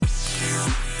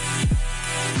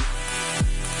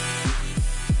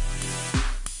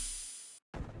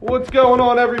What's going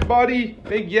on, everybody?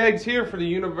 Big Yegs here for the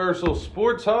Universal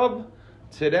Sports Hub.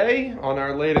 Today, on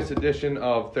our latest edition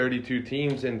of 32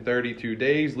 Teams in 32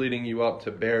 Days, leading you up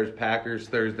to Bears-Packers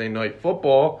Thursday Night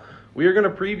Football, we are going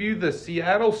to preview the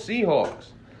Seattle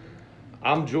Seahawks.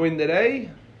 I'm joined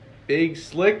today, Big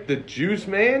Slick, the Juice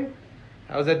Man.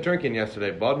 How was that drinking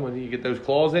yesterday, bud? When did you get those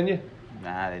claws in you?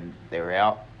 Nah, they were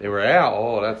out. They were out?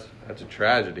 Oh, that's a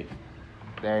tragedy.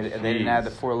 They didn't have the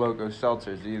Four Loko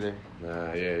seltzers either.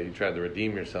 Yeah, you tried to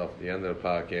redeem yourself at the end of the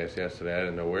podcast yesterday. I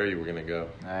didn't know where you were going to go.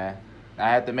 I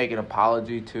had to make an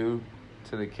apology, too,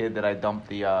 to the kid that I dumped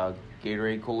the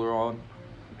Gatorade cooler on.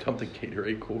 Dumped the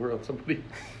Gatorade cooler on somebody?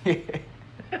 I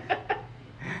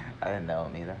didn't know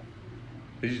him either.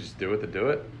 Did you just do it to do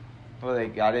it? Well, they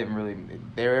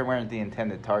weren't the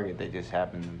intended target. They just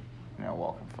happened to,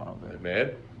 walk in front of it. They're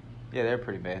mad? Yeah, they're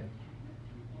pretty bad.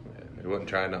 They wouldn't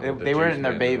try nothing. They weren't in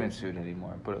their bathing suit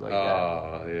anymore. Put it like that.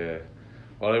 Oh, yeah.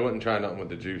 Well, they wouldn't try nothing with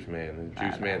the Juice Man. The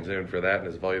Juice Man's known for that and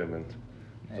his vitamins.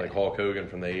 It's like Hulk Hogan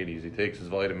from the 80s. He takes his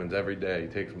vitamins every day. He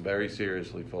takes them very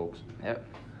seriously, folks. Yep.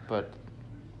 But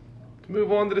to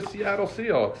move on to the Seattle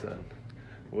Seahawks, then.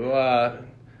 Well,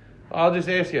 I'll just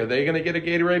ask you, are they going to get a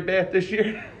Gatorade bath this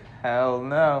year? Hell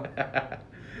no.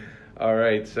 All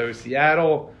right, so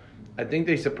Seattle, I think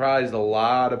they surprised a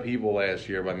lot of people last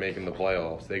year by making the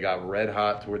playoffs. They got red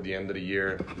hot toward the end of the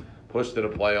year, pushed to the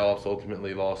playoffs,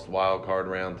 ultimately lost the wild card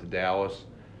round to Dallas.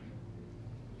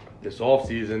 This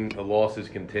offseason, the losses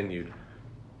continued.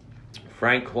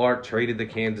 Frank Clark traded to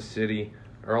Kansas City.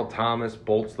 Earl Thomas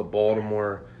bolts to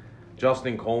Baltimore.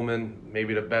 Justin Coleman,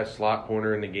 maybe the best slot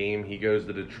corner in the game. He goes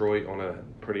to Detroit on a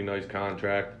pretty nice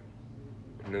contract.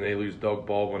 And then they lose Doug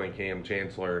Baldwin and Cam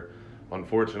Chancellor.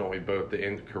 Unfortunately, both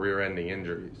the career-ending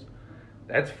injuries.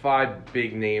 That's 5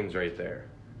 big names right there.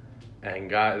 And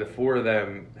the 4 of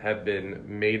them have been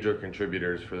major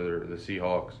contributors for the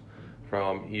Seahawks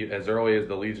from as early as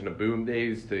the Legion of Boom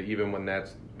days to even when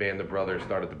that's Band of Brothers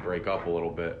started to break up a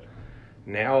little bit.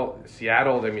 Now,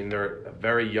 Seattle, they're a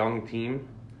very young team.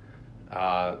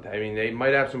 They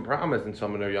might have some promise in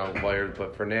some of their young players,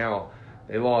 but for now,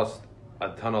 they lost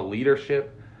a ton of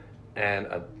leadership and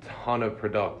a ton of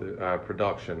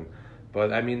production. But,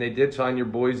 they did sign your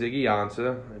boy Ziggy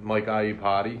Ansah and Mike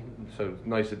Iupati, so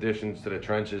nice additions to the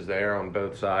trenches there on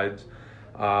both sides.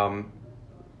 I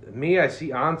see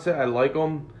Ansah, I like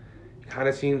him. Kind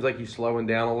of seems like he's slowing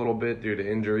down a little bit due to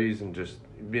injuries and just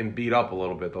being beat up a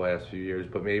little bit the last few years.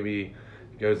 But maybe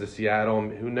he goes to Seattle,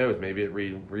 who knows, maybe it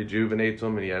rejuvenates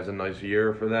him and he has a nice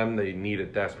year for them. They need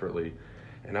it desperately.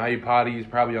 And Iupati is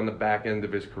probably on the back end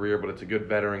of his career, but it's a good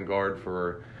veteran guard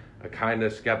for a kind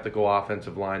of skeptical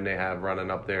offensive line they have running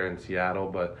up there in Seattle.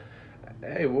 But,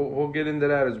 hey, we'll get into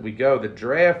that as we go. The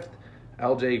draft,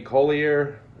 L.J.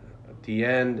 Collier at the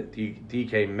end,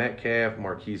 DK Metcalf,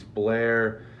 Marquise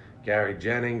Blair, Gary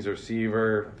Jennings,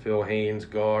 receiver, Phil Haynes,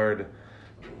 guard.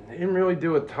 They didn't really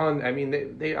do a ton.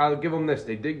 I'll give them this.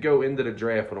 They did go into the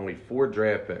draft with only 4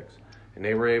 draft picks, and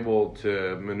they were able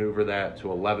to maneuver that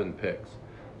to 11 picks.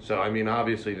 So,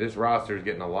 obviously, this roster is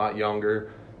getting a lot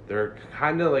younger. They're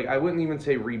kind of like, I wouldn't even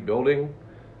say rebuilding,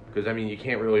 because, you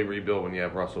can't really rebuild when you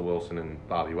have Russell Wilson and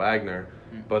Bobby Wagner,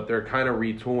 but they're kind of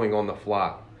retooling on the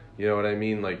fly. You know what I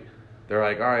mean? Like, they're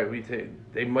like, all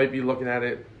right, they might be looking at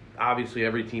it. Obviously,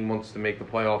 every team wants to make the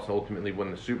playoffs and ultimately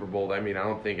win the Super Bowl. I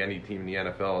don't think any team in the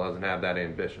NFL doesn't have that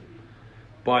ambition.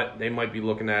 But they might be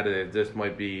looking at it as this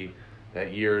might be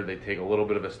that year they take a little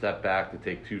bit of a step back to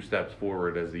take 2 steps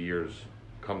forward as the years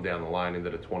come down the line into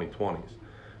the 2020s.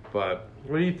 But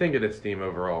what do you think of this team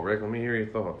overall, Rick? Let me hear your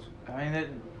thoughts.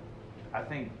 I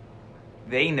think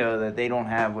they know that they don't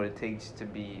have what it takes to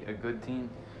be a good team.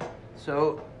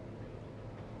 So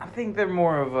I think they're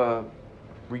more of a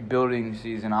rebuilding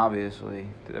season, obviously.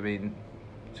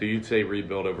 So you'd say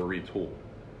rebuild over retool?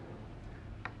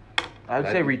 I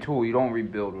would say retool. You don't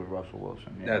rebuild with Russell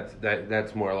Wilson. Yeah.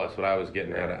 That's more or less what I was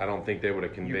getting at. I don't think they would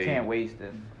have conveyed. You can't waste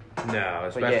it. No,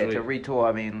 especially. But yeah, to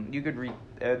retool, you could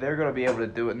they're going to be able to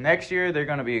do it. Next year, they're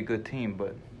going to be a good team,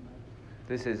 but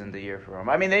this isn't the year for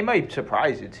them. They might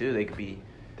surprise you, too. They could be.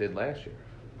 Did last year.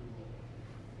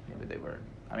 Yeah, but they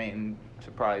weren't.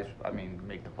 Surprise,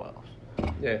 make the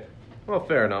playoffs. Yeah. Well,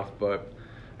 fair enough, but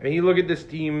you look at this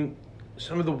team,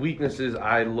 some of the weaknesses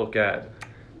I look at,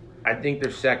 I think they're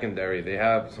secondary. They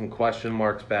have some question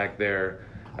marks back there.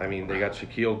 They got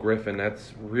Shaquille Griffin.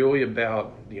 That's really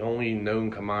about the only known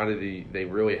commodity they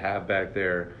really have back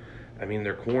there.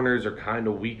 Their corners are kind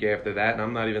of weak after that, and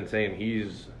I'm not even saying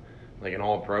he's like an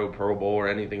all-pro, Pro Bowl or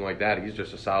anything like that. He's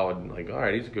just a solid, all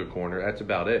right, he's a good corner. That's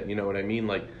about it. You know what I mean?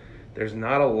 There's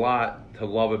not a lot to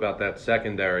love about that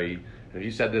secondary. If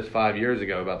you said this 5 years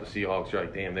ago about the Seahawks, you're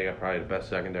like, damn, they got probably the best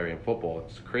secondary in football.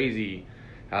 It's crazy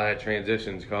how that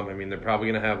transition's come. I mean, they're probably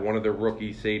going to have one of their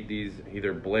rookie safeties,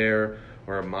 either Blair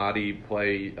or Amadi,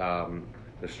 play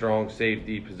the strong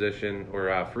safety position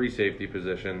or free safety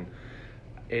position.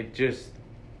 It just,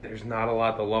 there's not a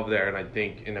lot to love there. And I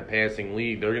think in a passing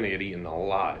league, they're going to get eaten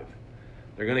alive.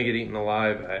 They're going to get eaten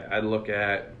alive. I look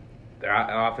at their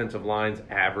offensive line's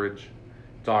average.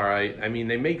 It's all right. I mean,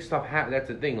 they make stuff happen. That's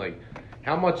the thing. Like,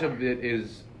 how much of it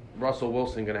is Russell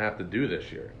Wilson going to have to do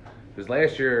this year? Because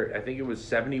last year, I think it was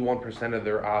 71% of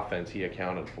their offense he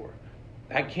accounted for.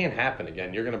 That can't happen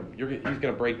again. He's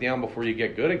gonna break down before you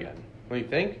get good again. What do you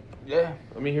think? Yeah.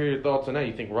 Let me hear your thoughts on that.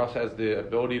 You think Russ has the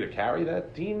ability to carry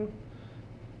that team,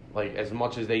 like as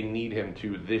much as they need him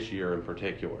to this year in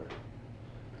particular?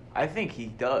 I think he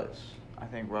does. I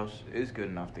think Russ is good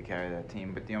enough to carry that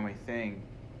team. But the only thing,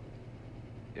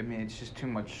 I mean, it's just too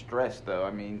much stress, though.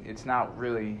 I mean, it's not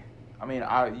really. I mean,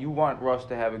 you want Russ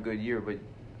to have a good year, but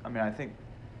I mean, I think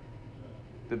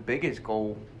the biggest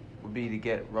goal would be to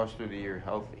get Russ through the year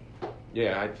healthy.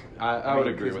 Yeah, I would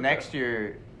agree with that. Next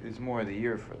year is more of the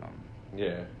year for them.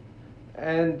 Yeah,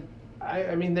 and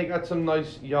I mean they got some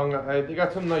nice young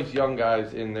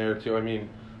guys in there too. I mean,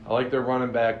 I like their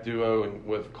running back duo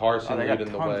with Carson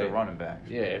leading the way. Tons of running backs.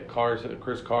 Yeah,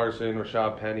 Chris Carson,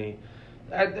 Rashad Penny.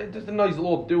 Just a nice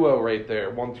little duo right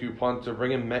there. 1-2 punch. They're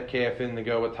bringing Metcalf in to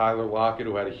go with Tyler Lockett,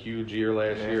 who had a huge year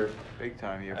last year. Big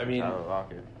time year for Tyler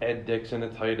Lockett. Ed Dixon, a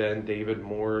tight end, David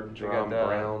Moore, Jerome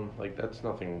Brown. Like, that's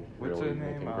nothing what's really his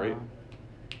name? great.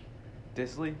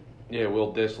 Disley? Yeah,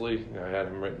 Will Disley. I had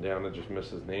him written down. I just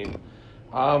missed his name.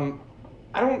 I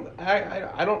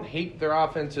don't hate their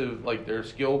offensive, like their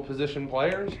skill position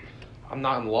players. I'm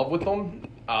not in love with them.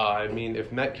 I mean,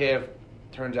 if Metcalf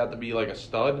turns out to be like a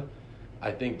stud,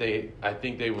 I think they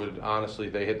would honestly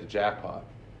hit the jackpot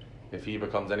if he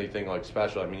becomes anything like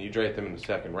special. I mean, you draft him in the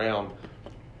second round,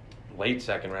 late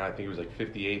second round. I think he was like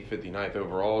 58th, 59th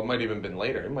overall. It might have even been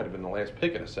later. It might have been the last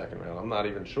pick in the second round. I'm not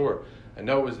even sure. I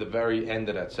know it was the very end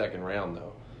of that second round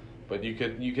though. But you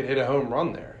could hit a home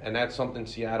run there, and that's something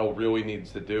Seattle really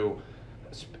needs to do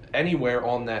anywhere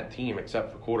on that team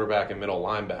except for quarterback and middle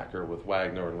linebacker with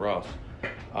Wagner and Russ.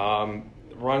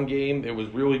 Run game, it was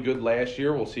really good last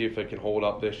year. We'll see if it can hold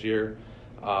up this year.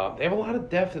 They have a lot of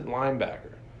depth at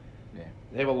linebacker. Yeah.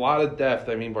 They have a lot of depth.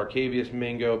 I mean, Barkevius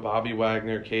Mingo, Bobby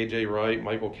Wagner, KJ Wright,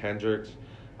 Michael Kendricks.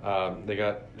 They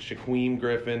got Shaquem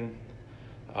Griffin.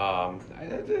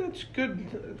 It's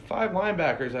good. 5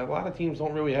 linebackers. A lot of teams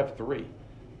don't really have 3.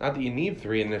 Not that you need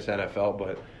 3 in this NFL,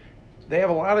 but they have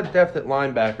a lot of depth at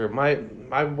linebacker.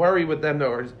 My worry with them,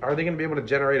 though, is are they going to be able to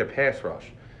generate a pass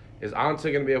rush? Is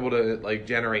Ansah going to be able to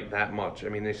generate that much? I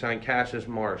mean, they signed Cassius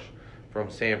Marsh from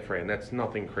San Fran. That's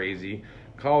nothing crazy.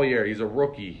 Collier, he's a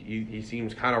rookie. He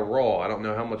seems kind of raw. I don't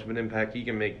know how much of an impact he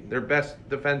can make. Their best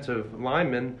defensive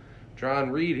lineman,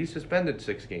 John Reed, he's suspended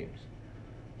 6 games.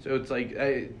 So it's like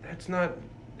there's not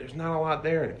a lot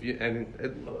there.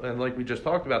 And like we just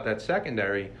talked about, that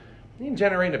secondary, you can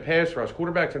generate a pass rush.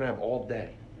 Quarterback's going to have all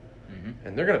day. Mm-hmm.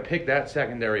 And they're going to pick that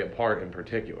secondary apart in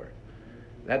particular.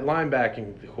 That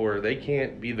linebacking core, they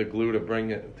can't be the glue to bring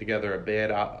it together a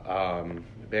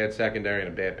bad secondary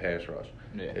and a bad pass rush.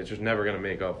 Yeah. It's just never going to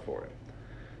make up for it.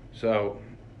 So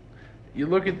you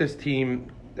look at this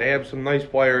team, they have some nice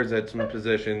players at some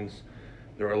positions.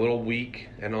 They're a little weak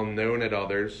and unknown at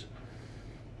others.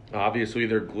 Obviously,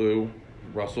 they're glue.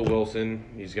 Russell Wilson,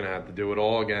 he's going to have to do it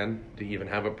all again to even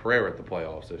have a prayer at the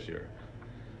playoffs this year.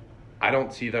 I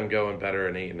don't see them going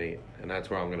better than 8-8, and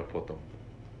that's where I'm going to put them.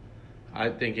 I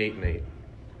think 8-8.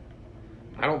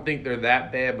 I don't think they're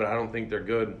that bad, but I don't think they're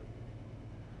good.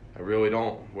 I really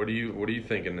don't. What are you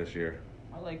thinking this year?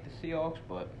 I like the Seahawks,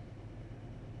 but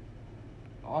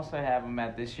also have them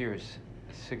at this year's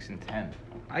 6-10.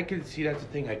 I could see, that's the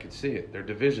thing. I could see it. Their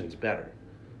division's better.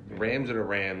 The Rams are the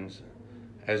Rams.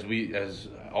 As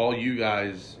all you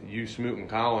guys, you Smoot and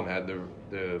Colin had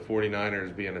the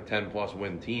 49ers being a 10+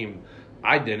 win team.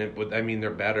 I didn't, but I mean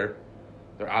they're better.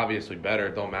 They're obviously better.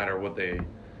 It don't matter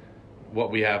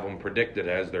what we have them predicted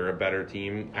as. They're a better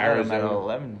team. I had them at an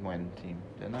 11-win team,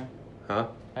 didn't I? Huh?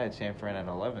 I had San Fran at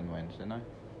 11 wins, didn't I?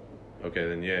 Okay,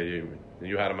 then yeah,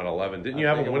 you had them at 11. Didn't you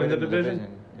have them winning the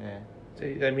division? Yeah.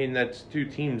 See, I mean, that's 2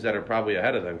 teams that are probably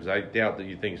ahead of them, because I doubt that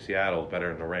you think Seattle's better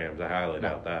than the Rams. I highly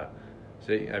doubt that.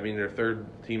 See, I mean, they're 3rd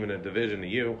team in the division to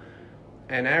you.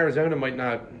 And Arizona might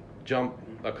not jump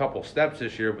a couple steps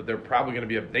this year, but they're probably going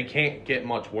to be they can't get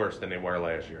much worse than they were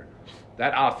last year.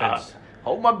 That offense.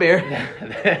 Hold my beer.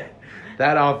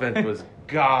 That offense was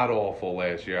god-awful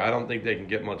last year. I don't think they can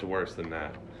get much worse than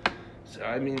that. So,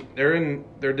 I mean,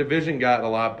 their division got a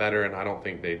lot better, and I don't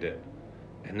think they did.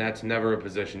 And that's never a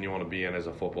position you want to be in as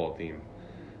a football team.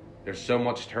 There's so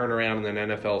much turnaround in an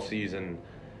NFL season,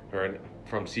 or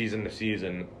from season to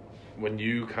season. When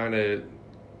you kind of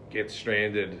get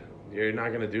stranded, you're not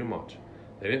going to do much.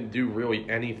 They didn't do really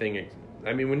anything.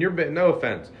 I mean, no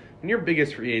offense, when your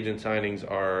biggest free agent signings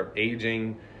are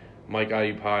aging, Mike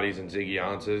Iupatis and Ziggy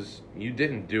Ansahs, you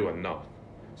didn't do enough.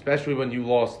 Especially when you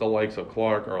lost the likes of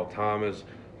Clark, Earl Thomas,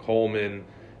 Coleman,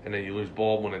 and then you lose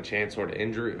Baldwin and Chancellor to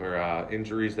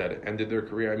injuries that ended their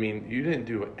career. I mean, you didn't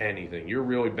do anything. You're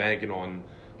really banking on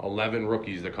 11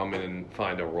 rookies to come in and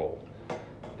find a role.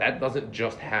 That doesn't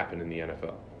just happen in the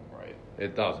NFL. Right.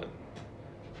 It doesn't.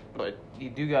 But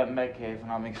you do got Metcalf,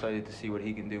 and I'm excited to see what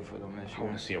he can do for them this I year.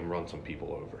 want to see him run some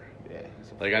people over. Yeah.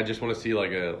 Like, I just want to see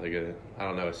like a I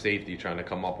don't know, a safety trying to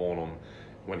come up on him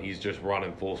when he's just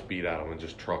running full speed at him and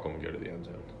just truck him and go to the end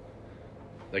zone.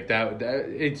 Like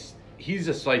he's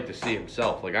a sight to see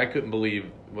himself. Like, I couldn't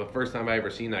believe the first time I ever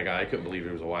seen that guy. I couldn't believe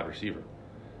he was a wide receiver.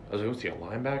 I was like, was he a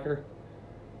linebacker?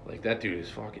 Like, that dude is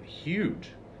fucking huge.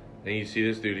 And you see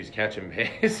this dude, he's catching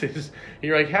passes.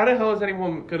 You're like, how the hell is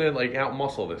anyone gonna like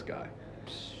out-muscle this guy?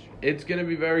 It's gonna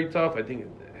be very tough. I think,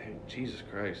 Jesus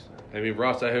Christ. I mean,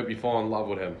 Russ, I hope you fall in love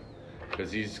with him,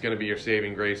 because he's gonna be your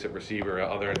saving grace at receiver,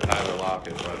 other than Tyler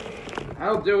Lockett. But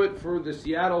that'll do it for the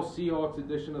Seattle Seahawks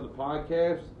edition of the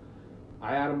podcast.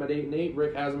 I had them at 8-8.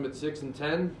 Rick has them at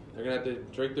 6-10. They're gonna have to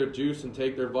drink their juice and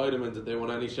take their vitamins if they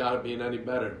want any shot at being any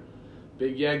better.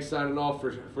 Big Yeg signing off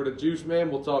for the Juice Man.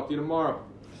 We'll talk to you tomorrow.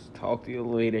 Talk to you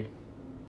later.